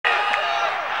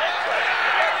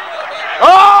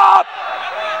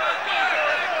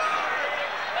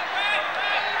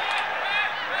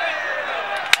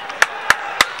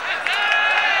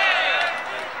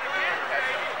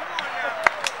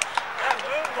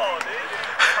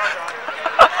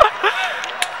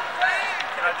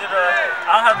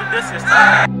don't have the distance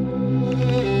time.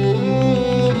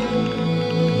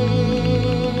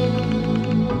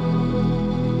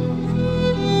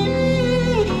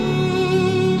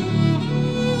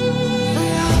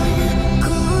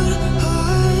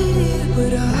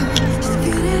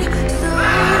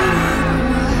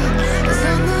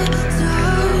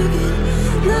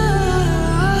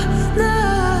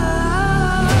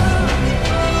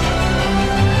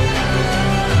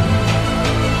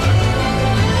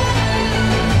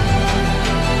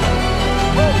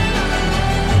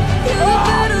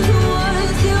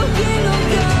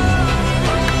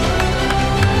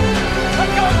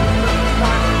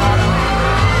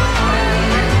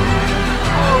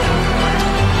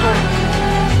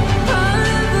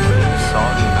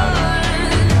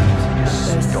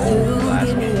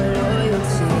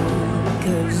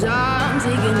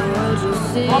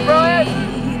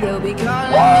 They'll be calling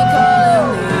me,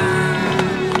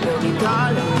 they'll be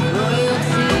calling me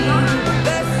royalty.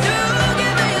 Best to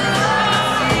give me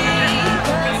loyalty,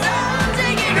 'cause I'm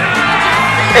taking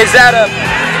royalty. Is that a...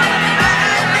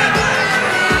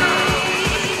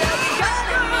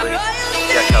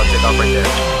 Yeah, I'll take off right there.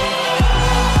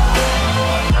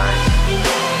 Nice.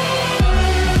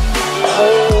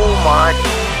 Oh my...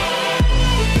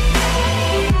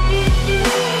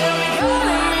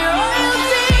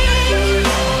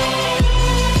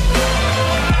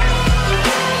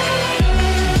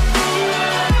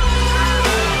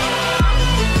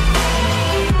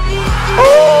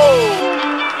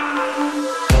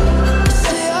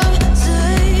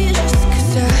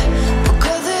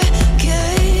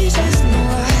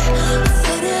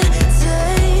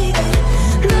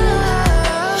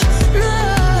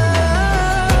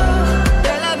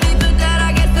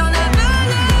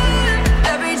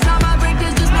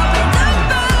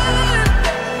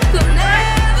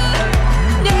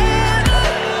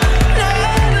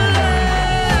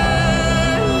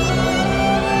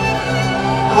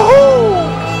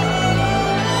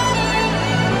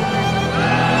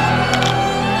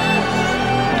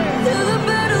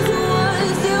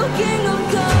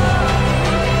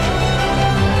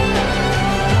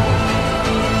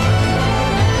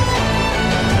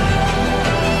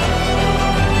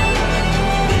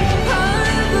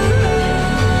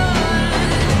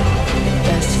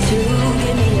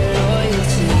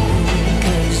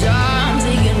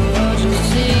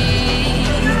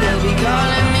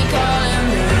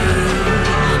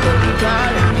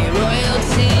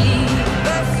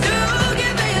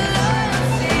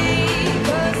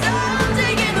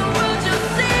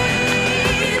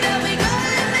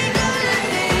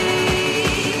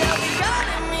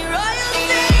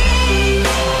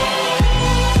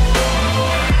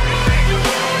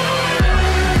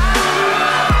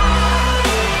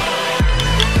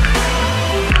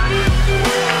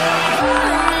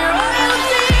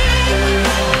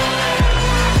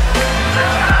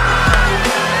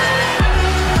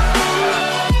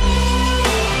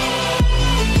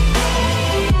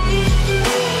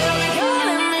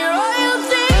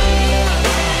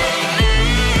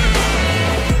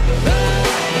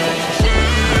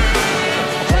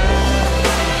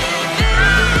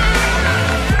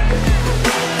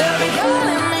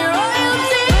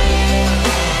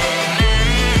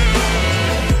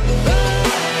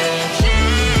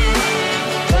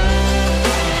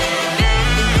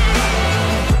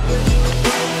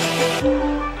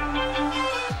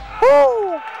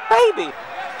 Baby.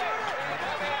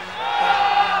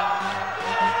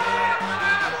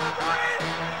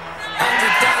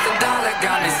 $100,000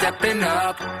 got me stepping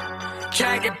up.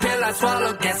 Jagged pill I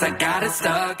swallow, guess I got it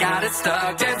stuck,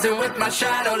 Dancing with my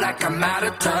shadow like I'm out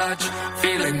of touch.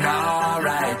 Feeling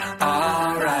alright,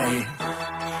 alright.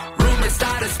 Rumors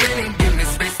started spinning, give me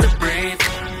space to breathe.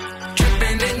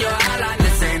 Tripping in your outline,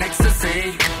 this ain't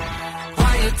ecstasy.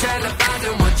 Why you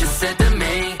televising what you said to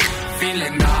me?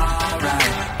 Feeling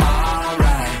alright,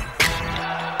 alright.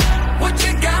 What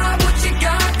you got,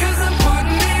 cause I'm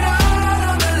putting it all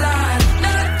on the line.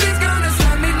 Nothing's gonna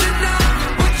stop me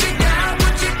tonight. What you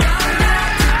got, now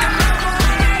taking my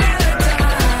one at a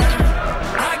time.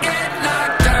 I get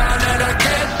knocked down and I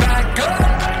get back up.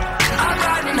 I'm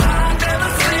riding high, never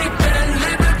sleeping,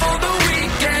 living for the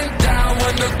weekend. Down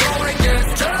when the going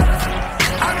gets tough.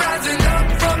 I'm rising up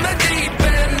from the deep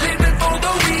end, living for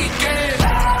the weekend.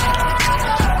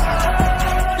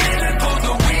 Living for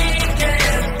the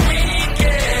weekend,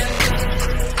 weekend.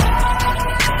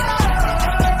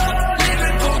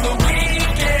 Living for the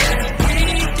weekend,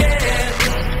 weekend.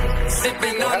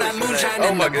 Sipping on that moonshine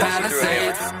in the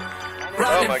Palisades.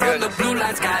 Running from the blue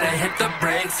lights, gotta hit the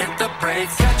brakes,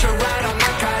 Catch a ride on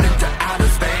my car into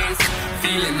outer space.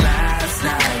 Feeling last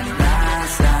night.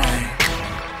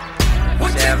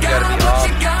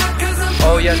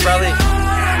 yes, Riley.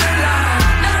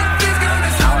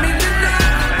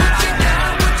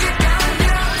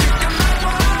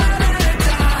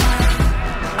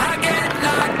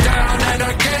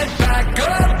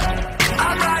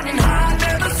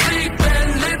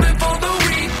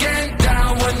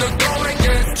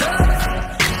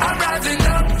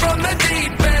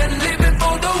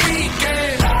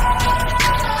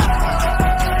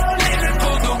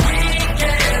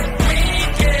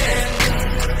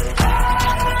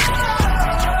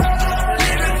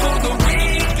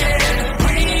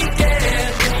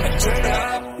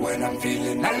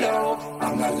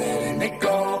 I'm not letting it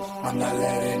go, I'm not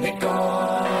letting it go.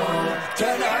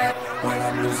 Turn up when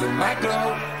I'm losing my glow.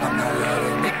 I'm not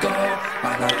letting it go,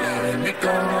 I'm not letting it go.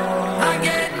 I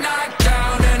get knocked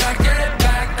down and I get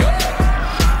back up.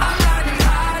 I'm riding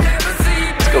high, never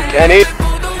sleep. Let's go, Kenny.